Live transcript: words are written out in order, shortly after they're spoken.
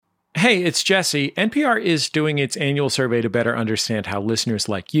Hey, it's Jesse. NPR is doing its annual survey to better understand how listeners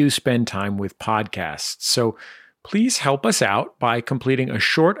like you spend time with podcasts. So please help us out by completing a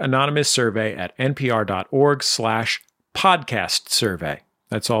short anonymous survey at npr.org/podcast survey.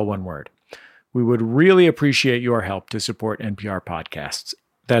 That's all one word. We would really appreciate your help to support NPR podcasts.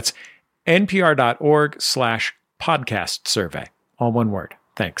 That's npr.org/podcast survey. All one word.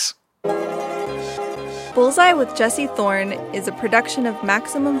 Thanks. Bullseye with Jesse Thorne is a production of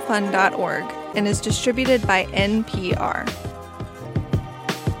MaximumFun.org and is distributed by NPR.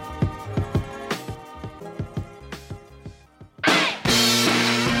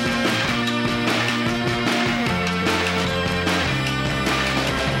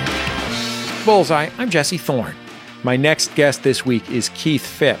 Bullseye, I'm Jesse Thorne. My next guest this week is Keith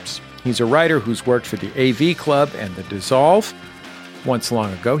Phipps. He's a writer who's worked for the AV Club and The Dissolve. Once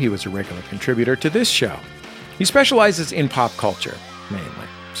long ago, he was a regular contributor to this show. He specializes in pop culture, mainly.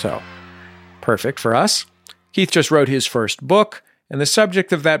 So, perfect for us. Keith just wrote his first book, and the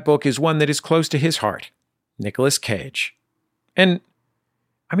subject of that book is one that is close to his heart, Nicolas Cage. And,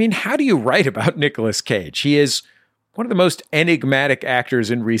 I mean, how do you write about Nicolas Cage? He is one of the most enigmatic actors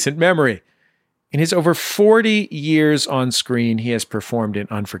in recent memory. In his over 40 years on screen, he has performed in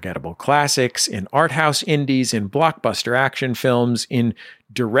unforgettable classics, in art house indies, in blockbuster action films, in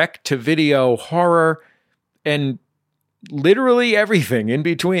direct-to-video horror, and literally everything in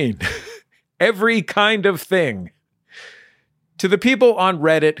between. Every kind of thing. To the people on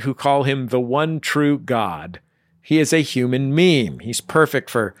Reddit who call him the one true God, he is a human meme. He's perfect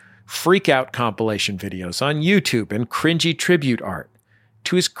for freak-out compilation videos on YouTube and cringy tribute art.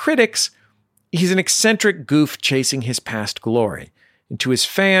 To his critics, he's an eccentric goof chasing his past glory. And to his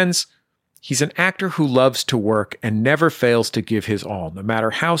fans, he's an actor who loves to work and never fails to give his all, no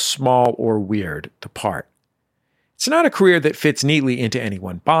matter how small or weird the part. It's not a career that fits neatly into any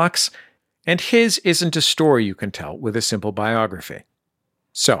one box, and his isn't a story you can tell with a simple biography.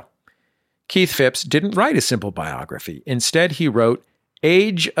 So, Keith Phipps didn't write a simple biography. Instead, he wrote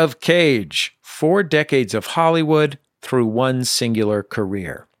Age of Cage, 4 decades of Hollywood through one singular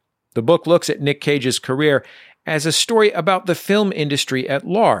career. The book looks at Nick Cage's career as a story about the film industry at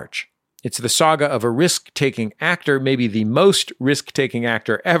large. It's the saga of a risk-taking actor, maybe the most risk-taking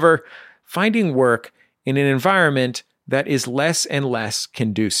actor ever, finding work in an environment that is less and less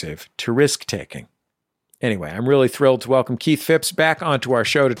conducive to risk-taking. Anyway, I'm really thrilled to welcome Keith Phipps back onto our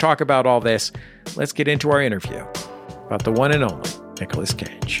show to talk about all this. Let's get into our interview about the one and only Nicolas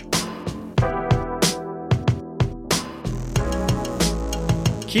Cage.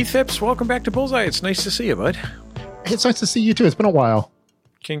 Keith Phipps, welcome back to Bullseye. It's nice to see you, bud. It's nice to see you, too. It's been a while.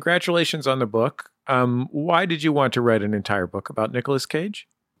 Congratulations on the book. Why did you want to write an entire book about Nicolas Cage?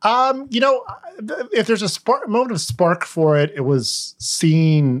 If there's a moment of spark for it, it was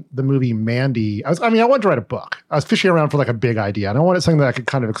seeing the movie Mandy. I wanted to write a book. I was fishing around for like a big idea, and I wanted something that I could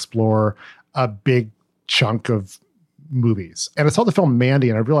kind of explore a big chunk of movies. And I saw the film Mandy,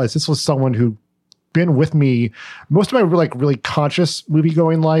 and I realized this was someone who been with me most of my really conscious movie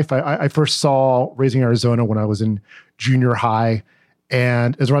going life. I first saw Raising Arizona when I was in junior high,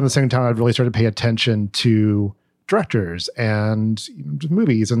 and it was around the same time I really started to pay attention to directors and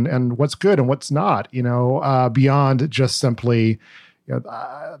movies and what's good and what's not, beyond just simply,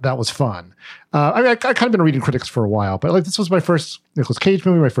 that was fun. I kind of been reading critics for a while, but this was my first Nicolas Cage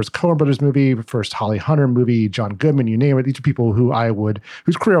movie, my first Coen Brothers movie, my first Holly Hunter movie, John Goodman, you name it. These are people whose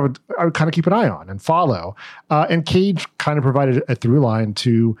career I would kind of keep an eye on and follow. And Cage kind of provided a through line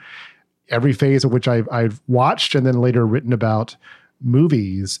to every phase of which I've watched and then later written about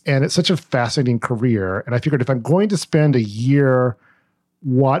movies. And it's such a fascinating career. And I figured if I'm going to spend a year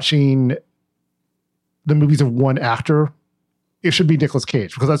watching the movies of one actor, it should be Nicolas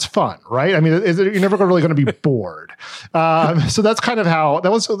Cage because that's fun, right? I mean, you're never really going to be bored. So that's kind of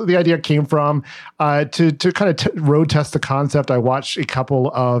that was the idea came from. To kind of road test the concept, I watched a couple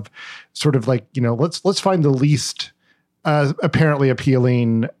of sort of let's find the least apparently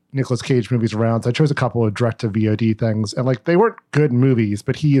appealing Nicolas Cage movies around. So I chose a couple of direct to VOD things, and they weren't good movies,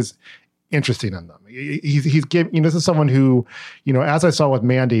 but he is interesting in them. He's giving, this is someone who, as I saw with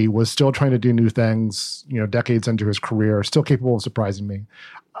Mandy, was still trying to do new things, decades into his career, still capable of surprising me.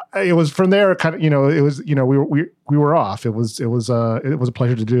 It was from there kind of, it was, we were off. It was a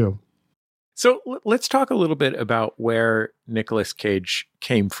pleasure to do. So let's talk a little bit about where Nicolas Cage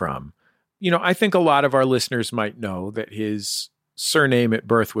came from. I think a lot of our listeners might know that his surname at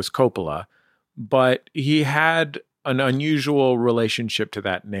birth was Coppola, but he had an unusual relationship to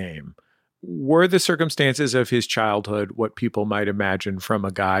that name. Were the circumstances of his childhood what people might imagine from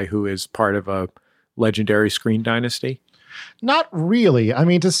a guy who is part of a legendary screen dynasty? Not really. I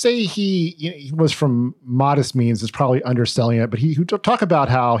mean, to say he was from modest means is probably underselling it, but he talk about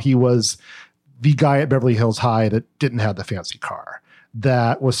how he was the guy at Beverly Hills High that didn't have the fancy car,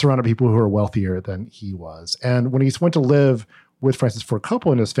 that was surrounded by people who were wealthier than he was. And when he went to live with Francis Ford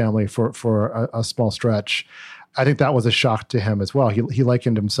Coppola and his family for a small stretch, I think that was a shock to him as well. He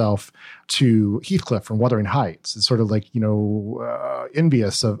likened himself to Heathcliff from Wuthering Heights. It's sort of like,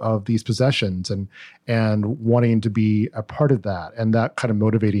 envious of these possessions and wanting to be a part of that, and that kind of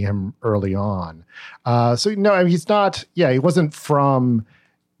motivating him early on. So no, I mean, he's not. Yeah, he wasn't from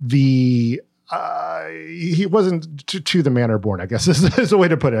the. He wasn't to the manor born, I guess is the way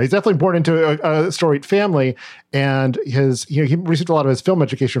to put it. He's definitely born into a storied family, and he received a lot of his film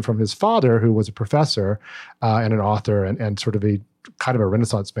education from his father, who was a professor and an author and sort of a kind of a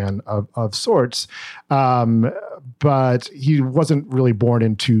Renaissance man of sorts. But he wasn't really born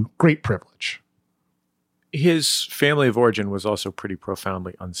into great privilege. His family of origin was also pretty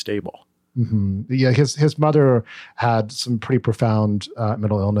profoundly unstable. Mm-hmm. Yeah, his mother had some pretty profound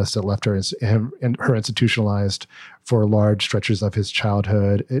mental illness that left her institutionalized for large stretches of his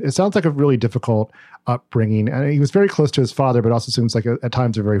childhood. It sounds like a really difficult upbringing, and he was very close to his father, but also seems like at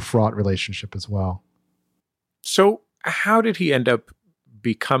times a very fraught relationship as well. So how did he end up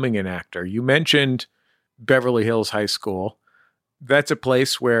becoming an actor? You mentioned Beverly Hills High School. That's a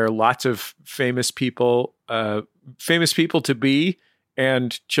place where lots of famous people to be,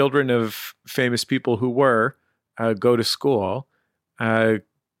 and children of famous people who were, go to school.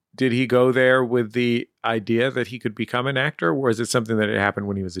 Did he go there with the idea that he could become an actor, or is it something that had happened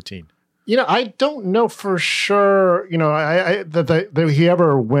when he was a teen? I don't know for sure, that he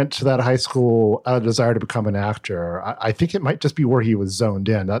ever went to that high school out of desire to become an actor. I think it might just be where he was zoned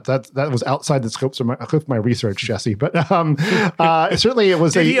in. That was outside the scope of my research, Jesse. But certainly it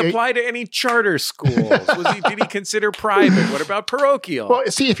was. Did he apply to any charter schools? Did he consider private? What about parochial? Well,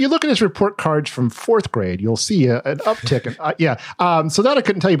 see, if you look at his report cards from fourth grade, you'll see an uptick. So that I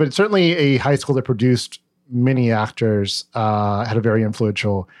couldn't tell you, but it's certainly a high school that produced many actors, had a very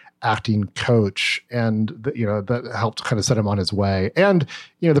influential acting coach, and that helped kind of set him on his way. And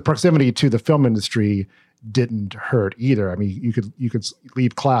the proximity to the film industry didn't hurt either. I mean, you could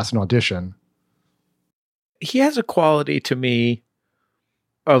leave class and audition. He has a quality to me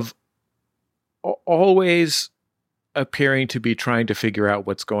of always appearing to be trying to figure out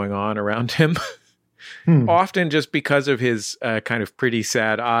what's going on around him. Often just because of his kind of pretty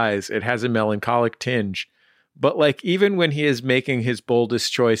sad eyes. It has a melancholic tinge. But like, even when he is making his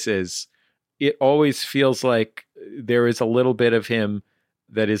boldest choices, it always feels like there is a little bit of him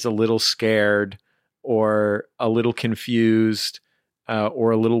that is a little scared or a little confused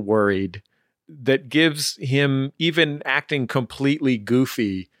or a little worried, that gives him, even acting completely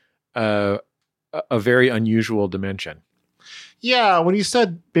goofy, a very unusual dimension. Yeah, when you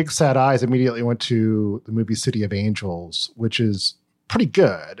said big sad eyes, I immediately went to the movie City of Angels, which is pretty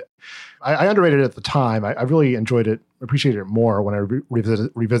good. I underrated it at the time. I really enjoyed it, appreciated it more when I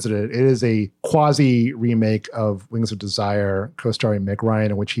revisited it. It is a quasi remake of Wings of Desire, co-starring Meg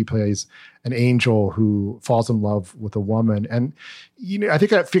Ryan, in which he plays an angel who falls in love with a woman. And I think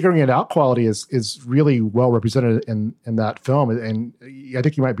that figuring it out quality is really well represented in that film. And I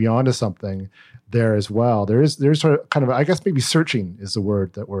think you might be onto something there as well. There's sort of kind of, I guess maybe searching is the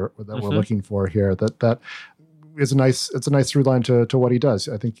word that we're looking for here. That is it's a nice through line to what he does.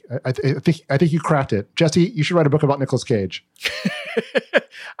 I think you cracked it. Jesse, you should write a book about Nicolas Cage.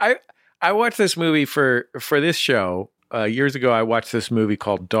 I watched this movie for this show. Years ago, I watched this movie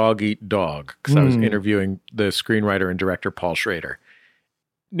called Dog Eat Dog because I was interviewing the screenwriter and director Paul Schrader.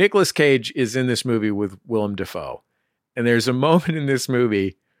 Nicolas Cage is in this movie with Willem Dafoe. And there's a moment in this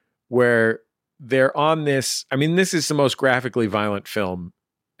movie where they're on this. I mean, this is the most graphically violent film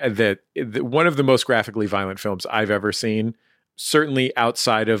one of the most graphically violent films I've ever seen, certainly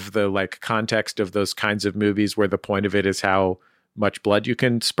outside of the like context of those kinds of movies where the point of it is how much blood you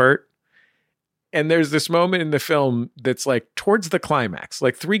can spurt. And there's this moment in the film that's like towards the climax,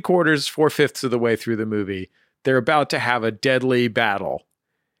 like 4/5 of the way through the movie, they're about to have a deadly battle.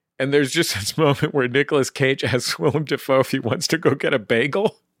 And there's just this moment where Nicolas Cage asks Willem Dafoe if he wants to go get a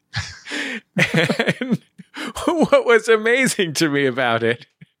bagel. And what was amazing to me about it,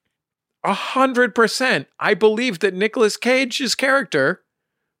 100%, I believe that Nicolas Cage's character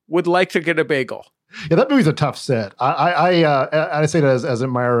would like to get a bagel. Yeah, that movie's a tough set. I say that as an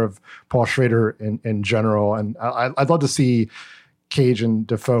admirer of Paul Schrader in general, and I'd love to see Cage and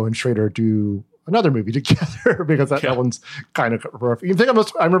Dafoe and Schrader do another movie together because that one's kind of rough. The thing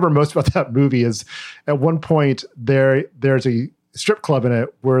I remember most about that movie is at one point there's a strip club in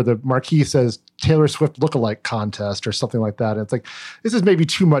it where the marquee says Taylor Swift lookalike contest or something like that. And it's like, this is maybe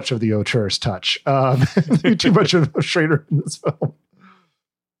too much of the auteur's touch. Maybe too much of Schrader in this film.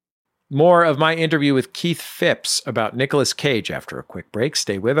 More of my interview with Keith Phipps about Nicolas Cage after a quick break.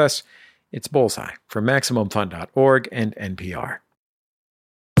 Stay with us. It's Bullseye from MaximumFun.org and NPR.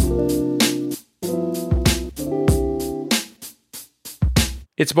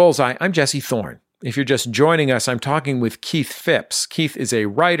 It's Bullseye. I'm Jesse Thorne. If you're just joining us, I'm talking with Keith Phipps. Keith is a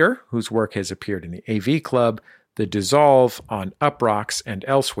writer whose work has appeared in the AV Club, The Dissolve, on Uprocks, and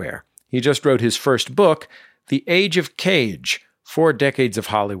elsewhere. He just wrote his first book, The Age of Cage, 4 decades of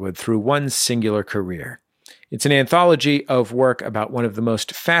Hollywood through one singular career. It's an anthology of work about one of the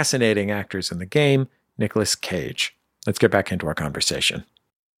most fascinating actors in the game, Nicolas Cage. Let's get back into our conversation.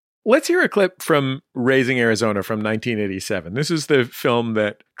 Let's hear a clip from Raising Arizona from 1987. This is the film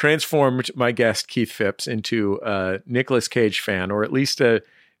that transformed my guest, Keith Phipps, into a Nicolas Cage fan, or at least a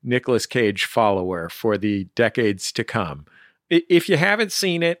Nicolas Cage follower for the decades to come. If you haven't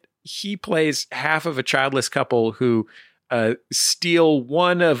seen it, he plays half of a childless couple who steal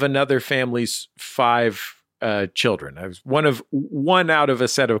one of another family's 5 children. One out of a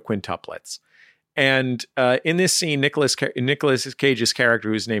set of quintuplets. And in this scene, Nicolas Cage's character,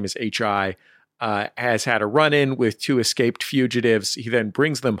 whose name is H.I., has had a run-in with 2 escaped fugitives. He then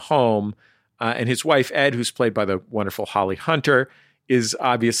brings them home, and his wife, Ed, who's played by the wonderful Holly Hunter, is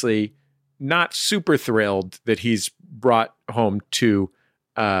obviously not super thrilled that he's brought home 2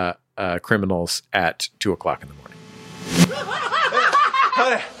 criminals at 2 o'clock in the morning.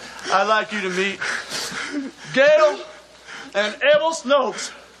 Hey, I'd like you to meet Gail and Abel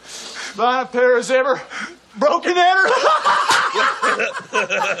Snopes. Fine pair as ever. Broken enter.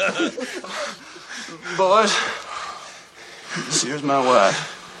 Boys, here's my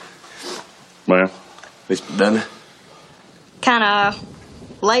wife. Well, Mr. Dunn. Kind of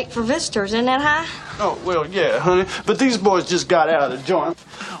late for visitors, isn't that high? Oh, well, yeah, honey. But these boys just got out of the joint,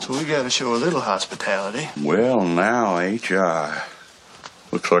 so we got to show a little hospitality. Well, now, H.I.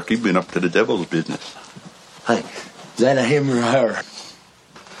 Looks like you've been up to the devil's business. Hey, is that a him or a her?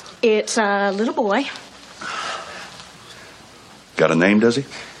 It's a little boy. Got a name, does he?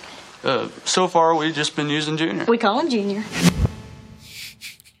 So far, we've just been using Junior. We call him Junior.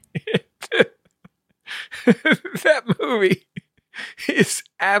 That movie is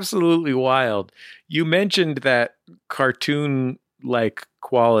absolutely wild. You mentioned that cartoon-like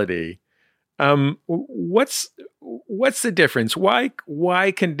quality. What's the difference?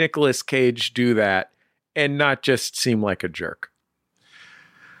 Why can Nicolas Cage do that and not just seem like a jerk?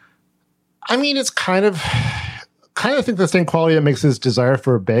 I mean, it's kind of think the same quality that makes his desire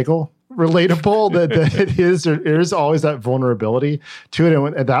for a bagel relatable. that it is always that vulnerability to it,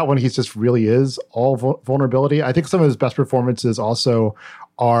 and that one he just really is all vulnerability. I think some of his best performances also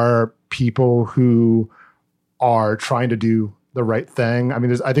are people who are trying to do the right thing. I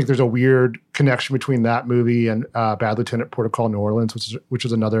mean, I think there's a weird connection between that movie and Bad Lieutenant Protocol New Orleans, which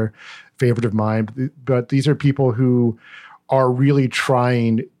is another favorite of mine. But these are people who are really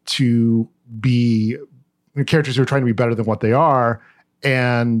trying to be characters who are trying to be better than what they are.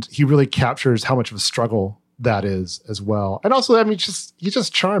 And he really captures how much of a struggle that is as well. And also, I mean, he's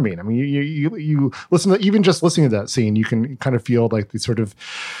just charming. I mean, you listen to, even just listening to that scene, you can kind of feel like the sort of,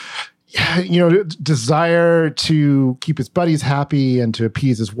 desire to keep his buddies happy and to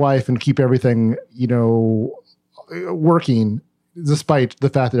appease his wife and keep everything, working despite the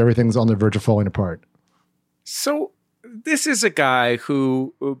fact that everything's on the verge of falling apart. So this is a guy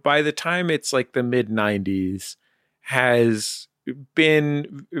who, by the time it's like the mid-90s, has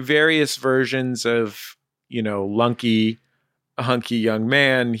been various versions of, lunky, hunky young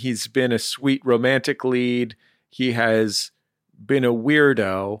man. He's been a sweet romantic lead. He has been a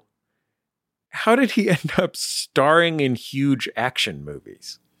weirdo. How did he end up starring in huge action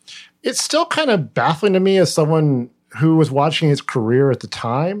movies? It's still kind of baffling to me as someone who was watching his career at the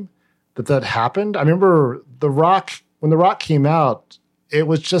time that happened. I remember when The Rock came out, it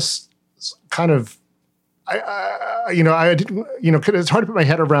was just kind of, I didn't, it's hard to put my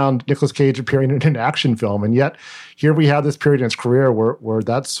head around Nicolas Cage appearing in an action film. And yet here we have this period in his career where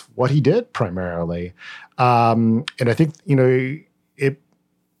that's what he did primarily. And I think, he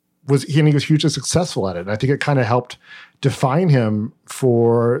was hugely successful at it. And I think it kind of helped define him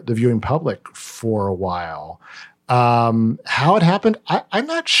for the viewing public for a while. How it happened, I'm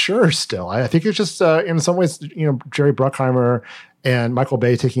not sure still. I think it's just, in some ways, Jerry Bruckheimer and Michael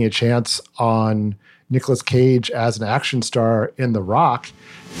Bay taking a chance on Nicolas Cage as an action star in The Rock.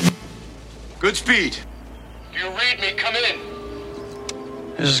 Good speed. Do you read me? Come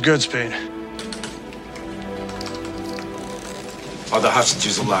in. This is good speed. Are the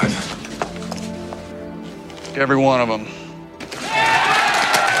hostages alive? Every one of them.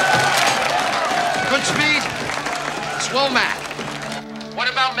 Good speed? Slow Matt. What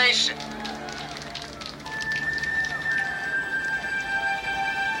about Mason?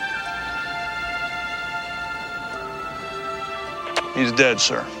 He's dead,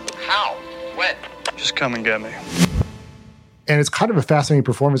 sir. How? When? Just come and get me. And it's kind of a fascinating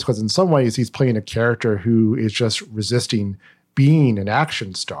performance because in some ways he's playing a character who is just resisting being an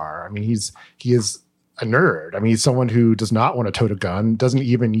action star. I mean, he is a nerd. I mean, he's someone who does not want to tote a gun, doesn't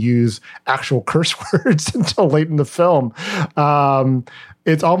even use actual curse words until late in the film.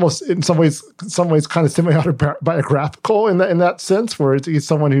 It's almost in some ways kind of semi-autobiographical in that sense, where he's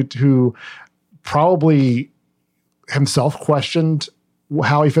someone who probably himself questioned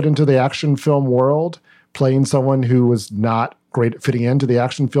how he fit into the action film world, playing someone who was not great at fitting into the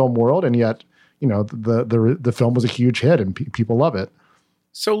action film world, and yet, you know, the film was a huge hit and people love it.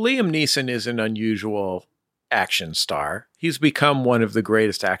 So Liam Neeson is an unusual action star. He's become one of the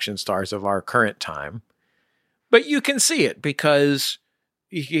greatest action stars of our current time. But you can see it because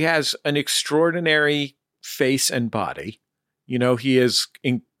he has an extraordinary face and body. You know, he is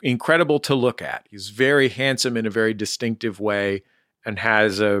incredible to look at. He's very handsome in a very distinctive way and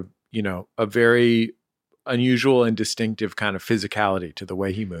has a very unusual and distinctive kind of physicality to the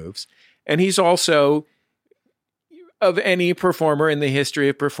way he moves. And he's also, of any performer in the history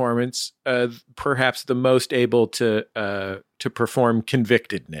of performance, perhaps the most able to perform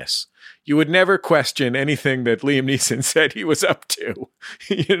convictedness. You would never question anything that Liam Neeson said he was up to.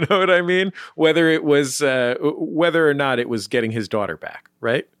 You know what I mean? Whether or not it was getting his daughter back,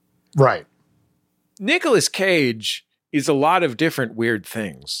 right? Right. Nicolas Cage is a lot of different weird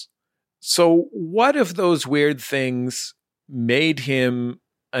things. So what of those weird things made him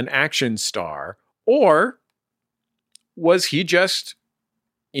an action star? Or was he just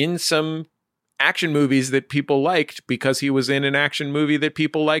in some action movies that people liked because he was in an action movie that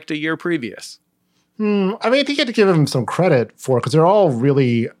people liked a year previous? I mean, I think you have to give him some credit for it because they're all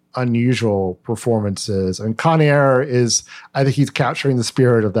really unusual performances. And Con Air I think he's capturing the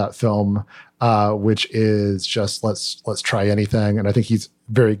spirit of that film, which is just let's try anything. And I think he's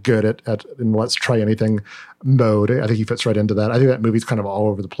very good at in let's try anything mode. I think he fits right into that. I think that movie's kind of all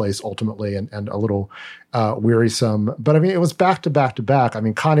over the place ultimately and a little wearisome. But I mean, it was back to back to back. I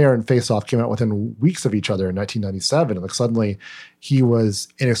mean, Con Air and Face Off came out within weeks of each other in 1997. And like suddenly he was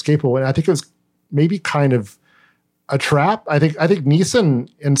inescapable. And I think it was maybe kind of a trap. I think Neeson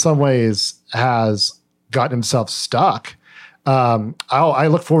in some ways has gotten himself stuck. I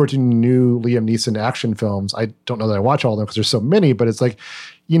look forward to new Liam Neeson action films. I don't know that I watch all of them because there's so many, but it's like,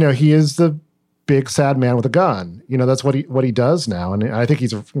 you know, he is the big sad man with a gun. You know, that's what he does now. And I think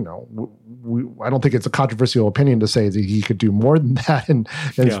he's, you know, I don't think it's a controversial opinion to say that he could do more than that. And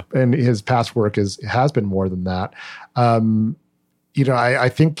his past work has been more than that. You know, I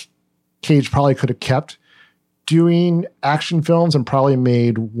think Cage probably could have kept doing action films and probably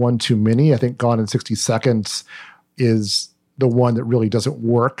made one too many. I think Gone in 60 Seconds is the one that really doesn't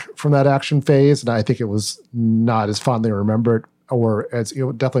work from that action phase. And I think it was not as fondly remembered, or as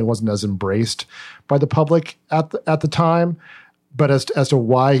it definitely wasn't as embraced by the public at the time. But as to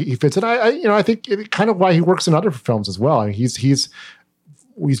why he fits it, I think it kind of why he works in other films as well. I mean, he's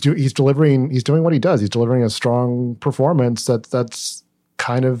doing what he does. He's delivering a strong performance that's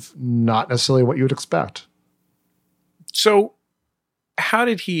kind of not necessarily what you would expect. So how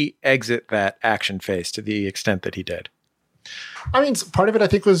did he exit that action phase to the extent that he did? I mean, part of it, I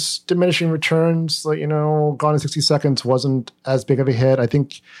think, was diminishing returns. Like, you know, Gone in 60 Seconds wasn't as big of a hit.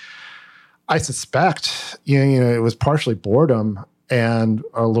 I suspect, you know, it was partially boredom and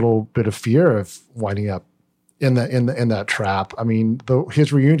a little bit of fear of winding up in that trap. I mean,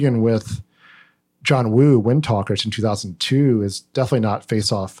 his reunion with John Woo, Wind Talkers, in 2002 is definitely not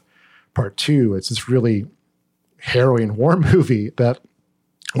Face Off Part 2. It's this really harrowing war movie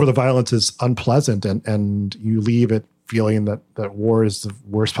where the violence is unpleasant and you leave it feeling that war is the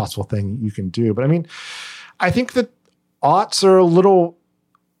worst possible thing you can do. But I mean, I think that aughts are a little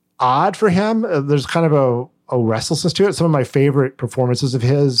odd for him. There's kind of a restlessness to it. Some of my favorite performances of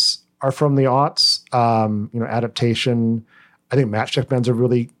his are from the aughts. You know, Adaptation. I think Matchstick Men's a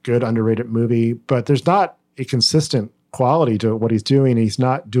really good, underrated movie, but there's not a consistent quality to what he's doing. He's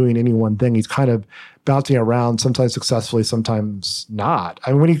not doing any one thing. He's kind of bouncing around, sometimes successfully, sometimes not.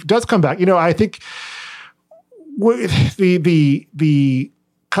 I mean, when he does come back, you know, I think the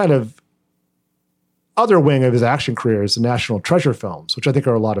kind of other wing of his action career is the National Treasure films, which I think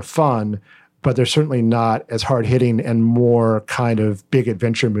are a lot of fun, but they're certainly not as hard hitting and more kind of big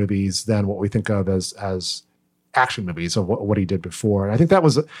adventure movies than what we think of as action movies of what he did before. And I think that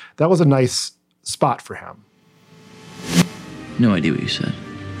was a nice spot for him. No idea what you said.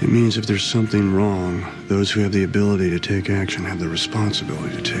 It means if there's something wrong, those who have the ability to take action have the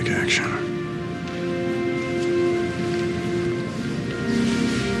responsibility to take action.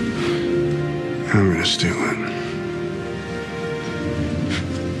 I'm going to steal it.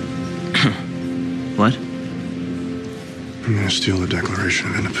 What? I'm going to steal the Declaration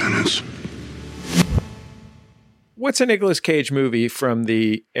of Independence. What's a Nicolas Cage movie from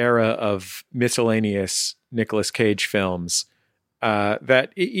the era of miscellaneous Nicolas Cage films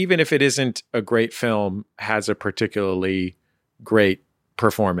that even if it isn't a great film, has a particularly great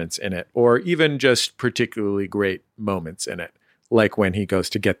performance in it, or even just particularly great moments in it, like when he goes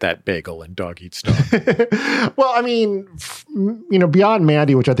to get that bagel in Dog Eats Dog? Well, I mean, beyond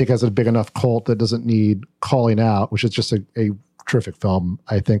Mandy, which I think has a big enough cult that doesn't need calling out, which is just a terrific film,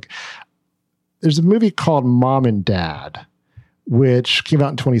 I think. There's a movie called Mom and Dad, which came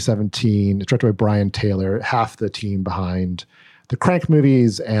out in 2017. It's directed by Brian Taylor, half the team behind the Crank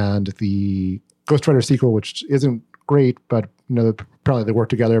movies and the Ghost Rider sequel, which isn't great, but apparently they work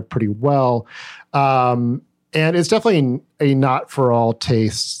together pretty well. And it's definitely a not for all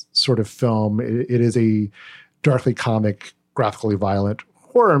tastes sort of film. It is a darkly comic, graphically violent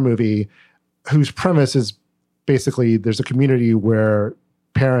horror movie whose premise is basically there's a community where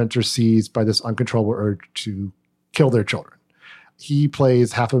parents are seized by this uncontrollable urge to kill their children. He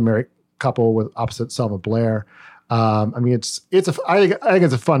plays half of a married couple with opposite Selma Blair. I think it's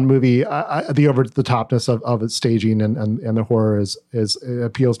a fun movie. The over the topness of its staging and the horror is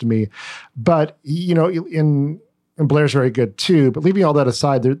appeals to me. But and Blair's very good too. But leaving all that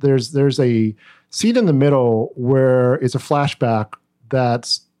aside, there's a scene in the middle where it's a flashback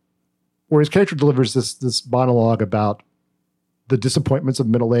where his character delivers this monologue about the disappointments of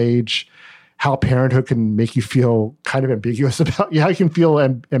middle age, how parenthood can make you feel kind of ambiguous about how you can feel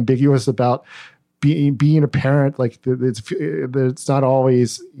ambiguous about being a parent. Like it's not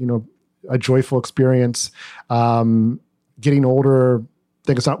always, a joyful experience. Getting older,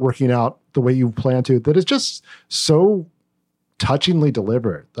 things not working out the way you plan to, that is just so touchingly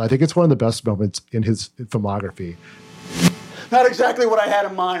delivered. I think it's one of the best moments in his filmography. Not exactly what I had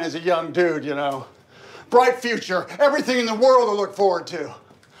in mind as a young dude, Bright future, everything in the world to look forward to.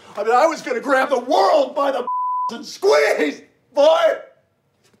 I mean, I was going to grab the world by the and squeeze, boy.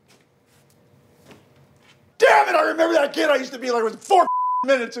 Damn it, I remember that kid I used to be like it was 4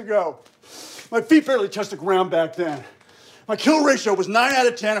 minutes ago. My feet barely touched the ground back then. My kill ratio was 9 out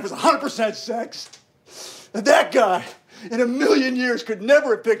of 10. It was 100% sex. And that guy, in a million years, could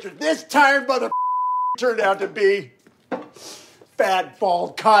never have pictured this tired mother turned out to be. Fat,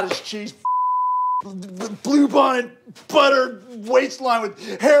 bald, cottage cheese, blue bonnet, butter waistline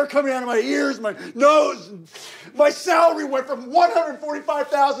with hair coming out of my ears, my nose. My salary went from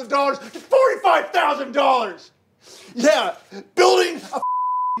 $145,000 to $45,000. Yeah, building a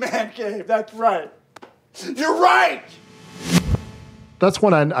man cave. That's right. You're right. That's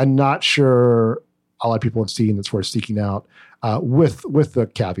one I'm not sure a lot of people have seen that's worth seeking out, with the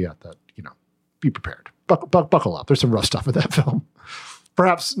caveat that, be prepared. Buckle up. There's some rough stuff in that film.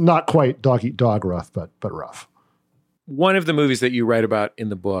 Perhaps not quite dog eat dog rough, but rough. One of the movies that you write about in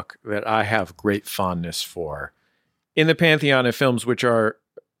the book that I have great fondness for in the pantheon of films which are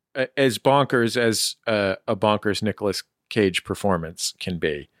as bonkers as a bonkers Nicolas Cage performance can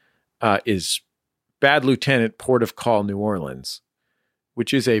be, is Bad Lieutenant, Port of Call, New Orleans,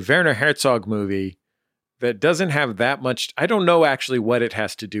 which is a Werner Herzog movie that doesn't have that much. I don't know actually what it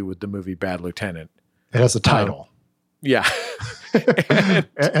has to do with the movie Bad Lieutenant. It has a title. Yeah.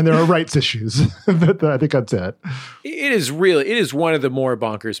 and there are rights issues. I think that's it. It is one of the more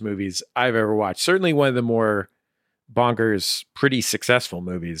bonkers movies I've ever watched. Certainly one of the more bonkers, pretty successful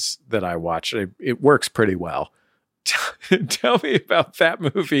movies that I watched. It works pretty well. Tell me about that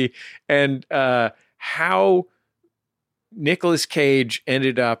movie and how Nicolas Cage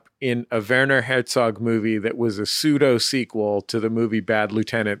ended up in a Werner Herzog movie that was a pseudo sequel to the movie Bad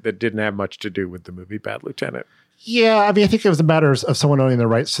Lieutenant that didn't have much to do with the movie Bad Lieutenant. Yeah, I mean, I think it was a matter of someone owning the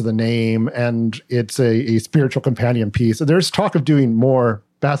rights to the name, and it's a spiritual companion piece. There's talk of doing more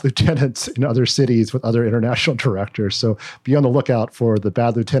Bad Lieutenants in other cities with other international directors. So be on the lookout for the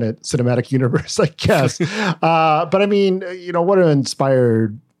Bad Lieutenant cinematic universe, I guess. But I mean, what an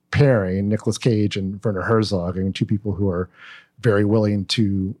inspired pairing, Nicolas Cage and Werner Herzog. I mean, two people who are very willing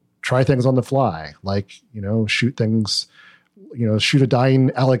to try things on the fly, like, shoot things, shoot a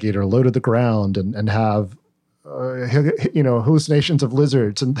dying alligator low to the ground and have, hallucinations of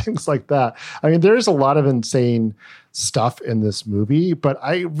lizards and things like that. I mean, there's a lot of insane stuff in this movie, but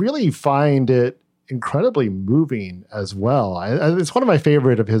I really find it incredibly moving as well. It's one of my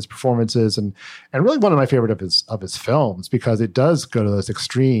favorite of his performances, and really one of my favorite of his films, because it does go to those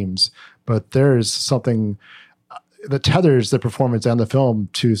extremes, but there's something that tethers the performance and the film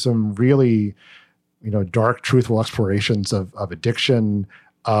to some really, dark, truthful explorations of addiction,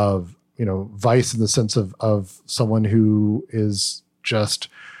 of, vice, in the sense of someone who is just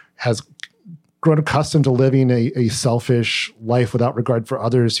has grown accustomed to living a selfish life without regard for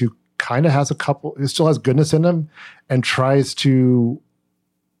others, who kind of who still has goodness in him and tries to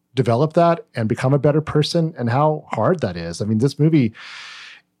develop that and become a better person, and how hard that is. I mean, this movie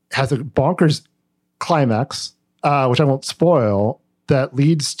has a bonkers climax, which I won't spoil, that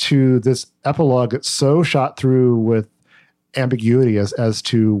leads to this epilogue that's so shot through with ambiguity as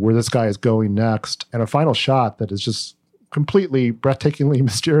to where this guy is going next, and a final shot that is just completely breathtakingly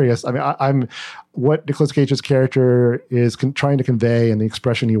mysterious. I mean, I'm what Nicolas Cage's character is trying to convey, and the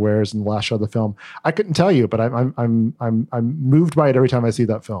expression he wears in the last shot of the film, I couldn't tell you, but I'm moved by it every time I see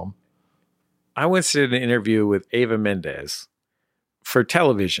that film. I once did an interview with Eva Mendes for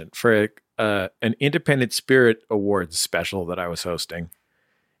television for an Independent Spirit Awards special that I was hosting,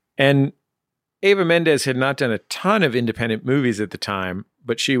 and Eva Mendes had not done a ton of independent movies at the time,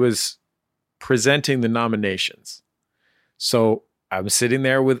 but she was presenting the nominations. So I'm sitting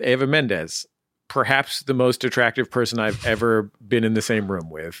there with Eva Mendes, perhaps the most attractive person I've ever been in the same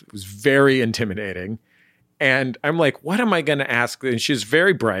room with. It was very intimidating. And I'm like, what am I going to ask? And she's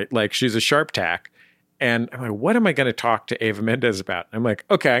very bright, like she's a sharp tack. And I'm like, what am I going to talk to Eva Mendes about? I'm like,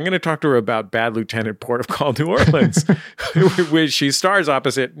 okay, I'm going to talk to her about Bad Lieutenant, Port of Call, New Orleans, which she stars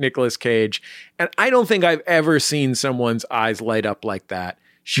opposite Nicolas Cage. And I don't think I've ever seen someone's eyes light up like that.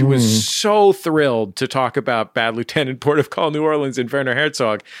 She was so thrilled to talk about Bad Lieutenant, Port of Call, New Orleans, and Werner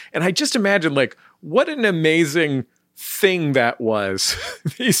Herzog. And I just imagine, like, what an amazing thing that was.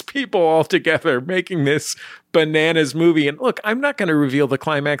 These people all together making this bananas movie. And look, I'm not going to reveal the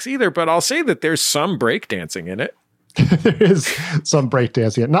climax either, but I'll say that there's some breakdancing in it. There is some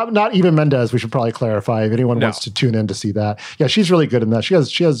breakdancing. Not even Mendes, we should probably clarify, if anyone wants to tune in to see that. Yeah, she's really good in that. She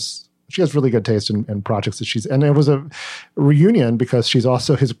has really good taste in projects that she's, and it was a reunion because she's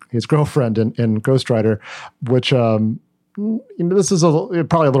also his girlfriend in Ghost Rider, which, this is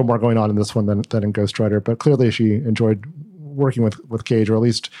probably a little more going on in this one than in Ghost Rider, but clearly she enjoyed working with Cage, or at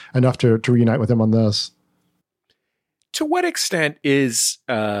least enough to reunite with him on this. To what extent is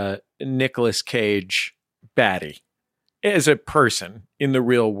Nicolas Cage batty as a person in the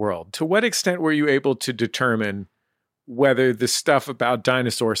real world? To what extent were you able to determine whether the stuff about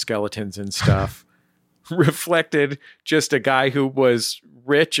dinosaur skeletons and stuff reflected just a guy who was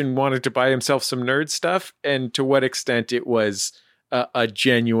rich and wanted to buy himself some nerd stuff, and to what extent it was a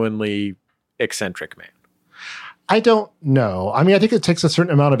genuinely eccentric man? I don't know. I mean, I think it takes a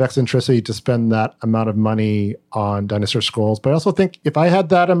certain amount of eccentricity to spend that amount of money on dinosaur skulls, but I also think if I had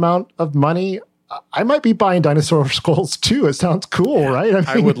that amount of money, I might be buying dinosaur skulls too. It sounds cool, right?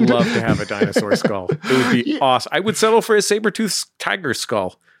 I would love to have a dinosaur skull. It would be awesome. I would settle for a saber-toothed tiger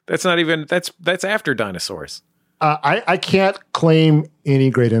skull. That's not even, that's after dinosaurs. I can't claim any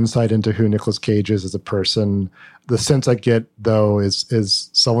great insight into who Nicolas Cage is as a person. The sense I get, though, is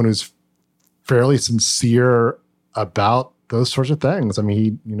someone who's fairly sincere about those sorts of things. I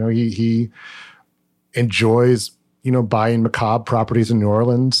mean, he enjoys, buying macabre properties in New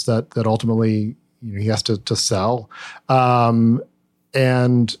Orleans that ultimately, he has to sell,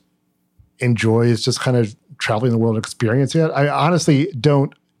 and enjoys just kind of traveling the world and experiencing it. I honestly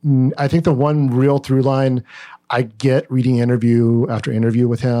don't. I think the one real through line I get reading interview after interview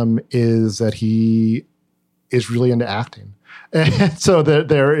with him is that he is really into acting. And so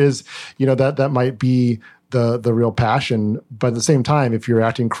there is, that might be the real passion. But at the same time, if your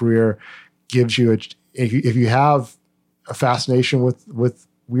acting career gives you if you have a fascination with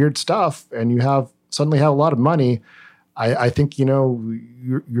weird stuff and you suddenly have a lot of money, I think,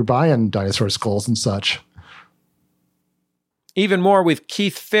 you're buying dinosaur skulls and such. Even more with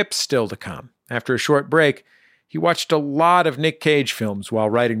Keith Phipps still to come. After a short break, he watched a lot of Nick Cage films while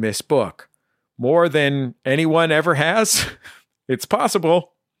writing this book. More than anyone ever has? It's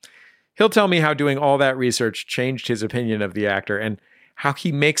possible. He'll tell me how doing all that research changed his opinion of the actor and how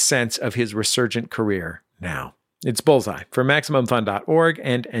he makes sense of his resurgent career now. It's Bullseye from MaximumFun.org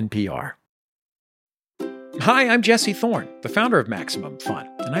and NPR. Hi, I'm Jesse Thorne, the founder of Maximum Fun,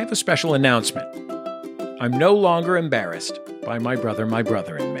 and I have a special announcement. I'm no longer embarrassed by my brother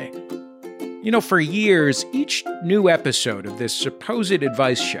and me. For years, each new episode of this supposed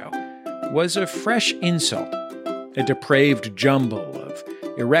advice show was a fresh insult, a depraved jumble of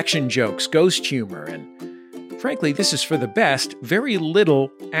erection jokes, ghost humor, and frankly, this is for the best, very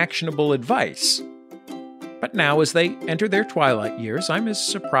little actionable advice. But now, as they enter their twilight years, I'm as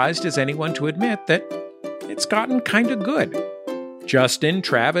surprised as anyone to admit that it's gotten kind of good. Justin,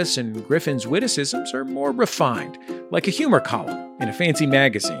 Travis, and Griffin's witticisms are more refined, like a humor column in a fancy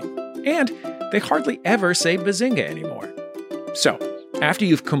magazine. And they hardly ever say bazinga anymore. So, after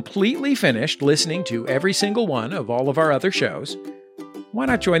you've completely finished listening to every single one of all of our other shows, why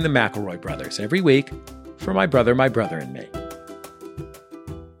not join the McElroy brothers every week for My Brother, and Me?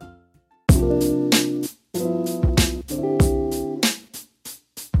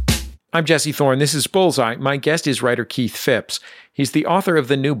 I'm Jesse Thorne. This is Bullseye. My guest is writer Keith Phipps. He's the author of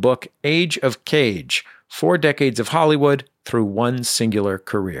the new book, Age of Cage, 4 Decades of Hollywood Through One Singular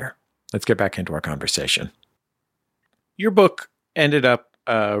Career. Let's get back into our conversation. Your book ended up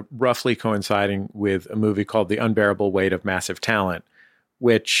roughly coinciding with a movie called The Unbearable Weight of Massive Talent,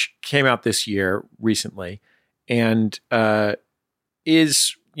 which came out this year recently and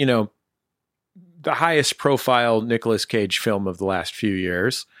is, the highest profile Nicolas Cage film of the last few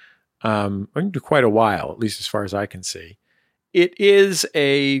years. Quite a while, at least as far as I can see. It is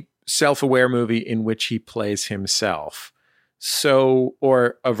a self-aware movie in which he plays himself,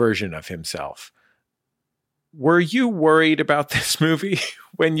 or a version of himself. Were you worried about this movie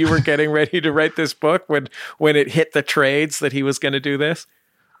when you were getting ready to write this book, when it hit the trades that he was going to do this?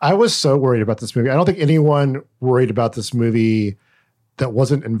 I was so worried about this movie. I don't think anyone worried about this movie that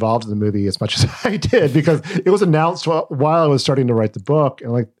wasn't involved in the movie as much as I did, because it was announced while I was starting to write the book.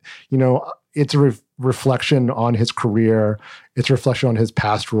 And it's a reflection on his career. It's a reflection on his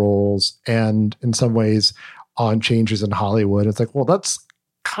past roles and in some ways on changes in Hollywood. It's like, well, that's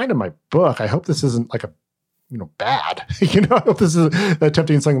kind of my book. I hope this isn't like bad. I hope this is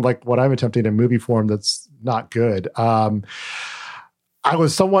attempting something like what I'm attempting in movie form that's not good. I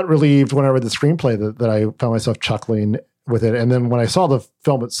was somewhat relieved when I read the screenplay that I found myself chuckling with it. And then when I saw the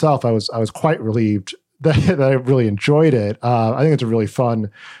film itself, I was quite relieved that I really enjoyed it. I think it's a really fun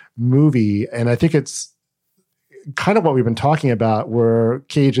movie. And I think it's kind of what we've been talking about, where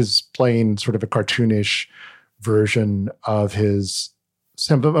Cage is playing sort of a cartoonish version of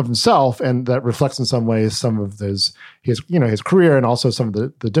himself, and that reflects in some ways some of his career, and also some of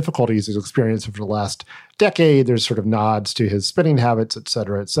the difficulties he's experienced over the last decade. There's sort of nods to his spending habits, et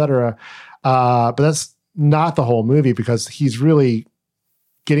cetera, et cetera. But that's not the whole movie, because he's really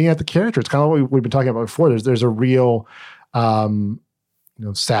getting at the character. It's kind of what we've been talking about before. There's a real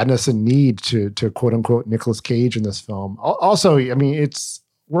sadness and need to quote unquote Nicolas Cage in this film. Also, it's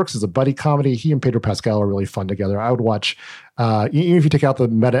works as a buddy comedy. He and Pedro Pascal are really fun together. I would watch, even if you take out the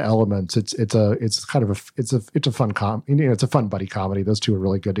meta elements, it's a fun it's a fun buddy comedy. Those two are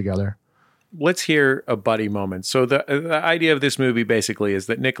really good together. Let's hear a buddy moment. So the idea of this movie basically is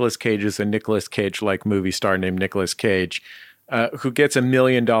that Nicolas Cage is a Nicolas Cage-like movie star named Nicolas Cage, who gets $1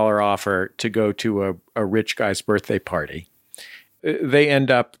 million offer to go to a rich guy's birthday party. They end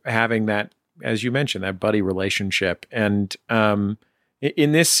up having that, as you mentioned, that buddy relationship. And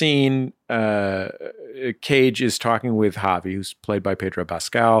in this scene, Cage is talking with Javi, who's played by Pedro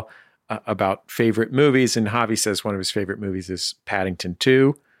Pascal, about favorite movies. And Javi says one of his favorite movies is Paddington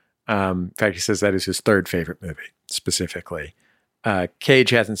 2. In fact, he says that is his third favorite movie, specifically. Cage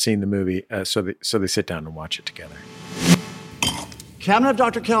hasn't seen the movie, so they sit down and watch it together. Cabinet of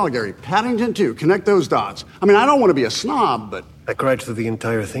Dr. Caligari, Paddington 2, connect those dots. I don't want to be a snob, but... I cried through the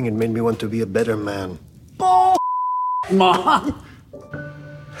entire thing. It made me want to be a better man. Bull, Mom!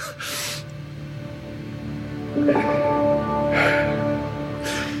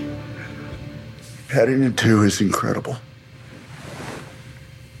 Paddington 2 is incredible.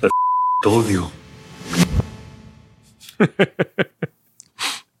 Told you.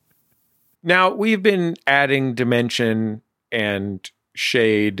 Now, we've been adding dimension and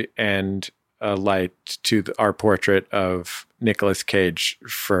shade and light to our portrait of Nicolas Cage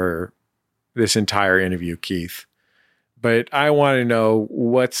for this entire interview, Keith. But I want to know,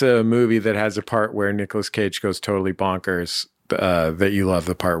 what's a movie that has a part where Nicolas Cage goes totally bonkers, that you love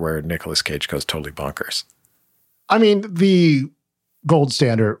the part where Nicolas Cage goes totally bonkers? The gold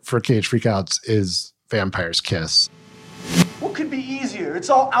standard for Cage freakouts is Vampire's Kiss. What could be easier? It's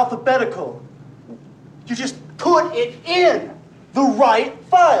all alphabetical. You just put it in the right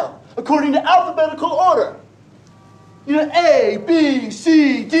file, according to alphabetical order. A, B,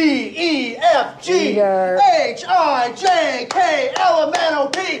 C, D, E, F, G, Peter. H, I, J, K, L, M, N, O,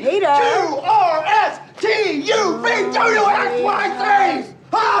 P, Peter. Q, R, S, T, U, V, W, X, Y, Z.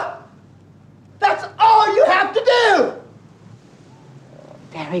 Huh? That's all you have to do.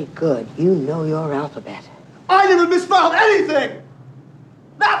 Very good. You know your alphabet. I never misspelled anything!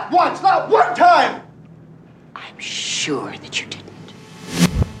 Not once, not one time! I'm sure that you didn't.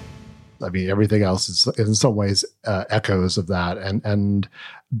 I mean, everything else is in some ways echoes of that.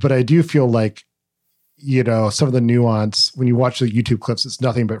 But I do feel like, you know, some of the nuance when you watch the YouTube clips, it's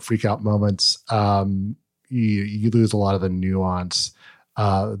nothing but freak out moments. You lose a lot of the nuance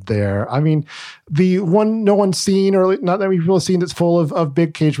there. I mean, the one no one's seen, or not that many people have seen, that's full of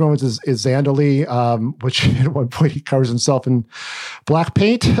big Cage moments is Zandali, which at one point he covers himself in black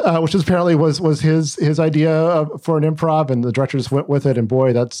paint, which apparently was his idea for an improv, and the director just went with it. And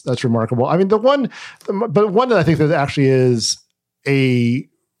boy, that's remarkable. I mean, but one that I think that actually is a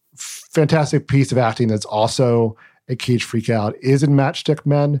fantastic piece of acting that's also a Cage freakout is in Matchstick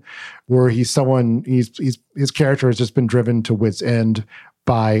Men, where his character has just been driven to wit's end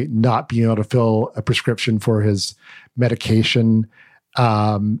by not being able to fill a prescription for his medication.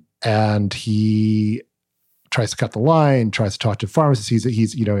 And he tries to cut the line, tries to talk to pharmacists.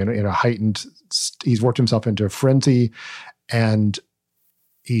 He's you know, in a heightened, he's worked himself into a frenzy, and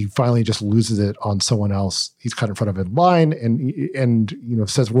he finally just loses it on someone else. He's cut in front of in line and you know,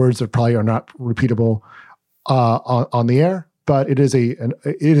 says words that probably are not repeatable on the air, but it is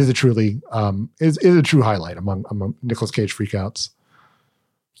a true highlight among Nicolas Cage freakouts.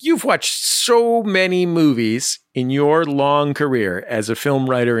 You've watched so many movies in your long career as a film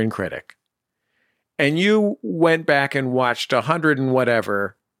writer and critic, and you went back and watched 100 and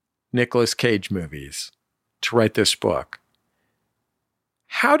whatever Nicolas Cage movies to write this book.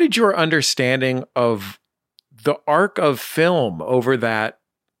 How did your understanding of the arc of film over that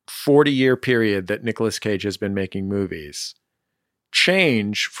 40-year period that Nicolas Cage has been making movies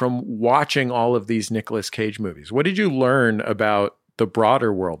change from watching all of these Nicolas Cage movies? What did you learn about the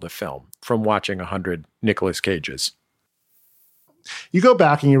broader world of film from watching 100 Nicolas Cages? You go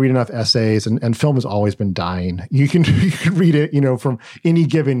back and you read enough essays, and film has always been dying. You can read it, you know, from any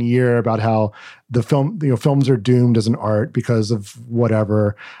given year about how the film, you know, films are doomed as an art because of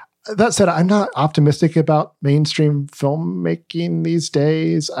whatever. That said, I'm not optimistic about mainstream filmmaking these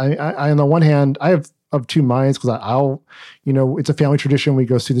days. I on the one hand, I have of two minds, because I'll, you know, it's a family tradition. We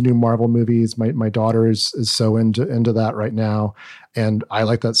go see the new Marvel movies. My daughter is so into that right now, and I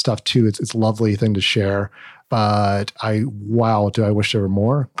like that stuff too. It's a lovely thing to share. But do I wish there were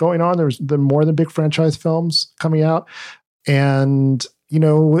more going on? There's more than big franchise films coming out. And, you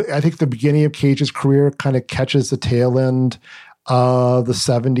know, I think the beginning of Cage's career kind of catches the tail end of the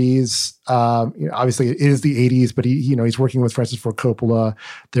 70s. You know, obviously it is the 80s, but he's working with Francis Ford Coppola.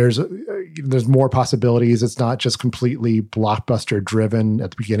 There's more possibilities. It's not just completely blockbuster driven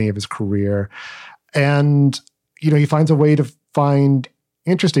at the beginning of his career. And, you know, he finds a way to find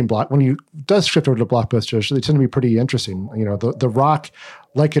interesting when he does shift over to blockbusters, they tend to be pretty interesting. You know, the Rock,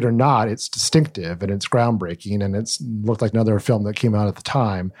 like it or not, it's distinctive and it's groundbreaking, and it's looked like another film that came out at the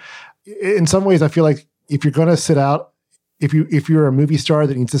time. In some ways, I feel like if you're going to sit out, if you're a movie star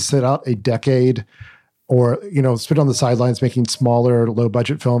that needs to sit out a decade, or, you know, spit on the sidelines making smaller, low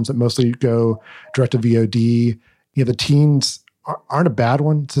budget films that mostly go direct to VOD, you know, the teens aren't a bad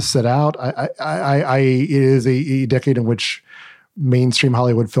one to sit out. It is a decade in which mainstream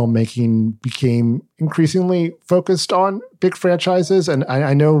Hollywood filmmaking became increasingly focused on big franchises. And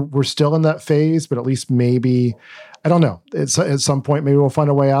I know we're still in that phase, but at least maybe, I don't know, at some point, maybe we'll find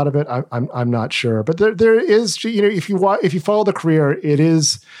a way out of it. I'm not sure, but there is, you know, if you follow the career, it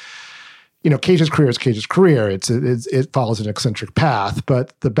is, you know, Cage's career is Cage's career. It follows an eccentric path,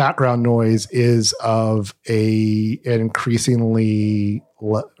 but the background noise is of an increasingly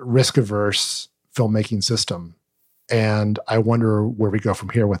risk averse filmmaking system. And I wonder where we go from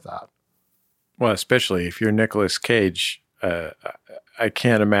here with that. Well, especially if you're Nicolas Cage, I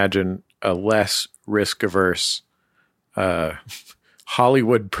can't imagine a less risk-averse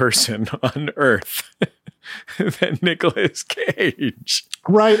Hollywood person on Earth than Nicolas Cage.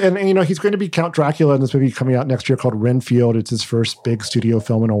 Right, and you know, he's going to be Count Dracula in this movie coming out next year called Renfield. It's his first big studio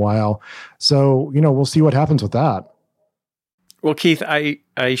film in a while. So, you know, we'll see what happens with that. Well, Keith, I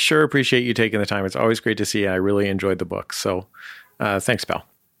sure appreciate you taking the time. It's always great to see you. I really enjoyed the book. So thanks, pal.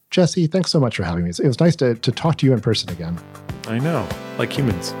 Jesse, thanks so much for having me. It was nice to talk to you in person again. I know, like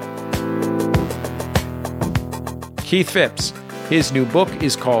humans. Keith Phipps. His new book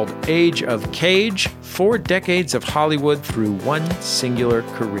is called Age of Cage, 4 Decades of Hollywood Through One Singular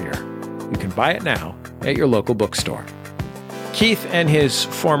Career. You can buy it now at your local bookstore. Keith and his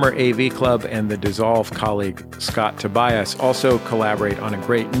former AV Club and the Dissolve colleague Scott Tobias also collaborate on a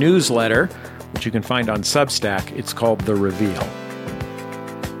great newsletter, which you can find on Substack. It's called The Reveal.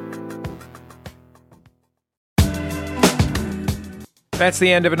 That's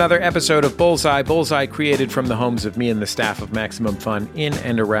the end of another episode of Bullseye. Bullseye created from the homes of me and the staff of Maximum Fun in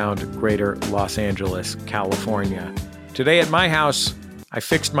and around greater Los Angeles, California. Today at my house, I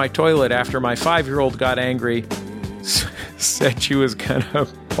fixed my toilet after my 5-year-old got angry, said she was going to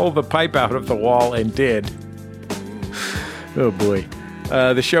pull the pipe out of the wall and did. Oh boy.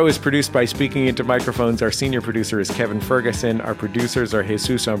 The show is produced by Speaking Into Microphones. Our senior producer is Kevin Ferguson. Our producers are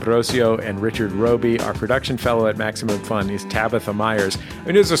Jesus Ambrosio and Richard Roby. Our production fellow at Maximum Fun is Tabitha Myers.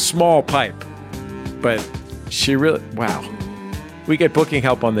 It is a small pipe, but she really, wow. We get booking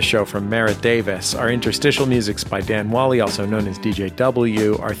help on the show from Mara Davis. Our interstitial music's by Dan Wally, also known as DJ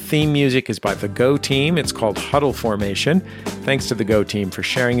W. Our theme music is by the Go Team. It's called Huddle Formation. Thanks to the Go Team for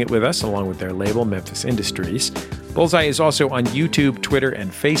sharing it with us, along with their label, Memphis Industries. Bullseye is also on YouTube, Twitter, and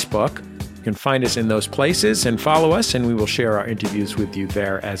Facebook. You can find us in those places and follow us, and we will share our interviews with you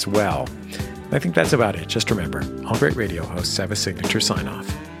there as well. I think that's about it. Just remember, all great radio hosts have a signature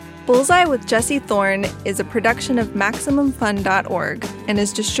sign-off. Bullseye with Jesse Thorne is a production of MaximumFun.org and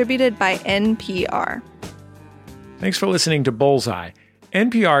is distributed by NPR. Thanks for listening to Bullseye.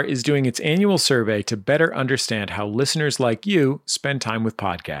 NPR is doing its annual survey to better understand how listeners like you spend time with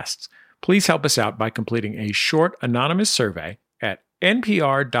podcasts. Please help us out by completing a short anonymous survey at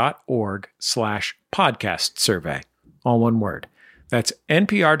npr.org/podcast survey. All one word. That's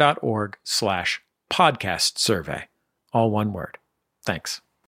npr.org/podcast survey. All one word. Thanks.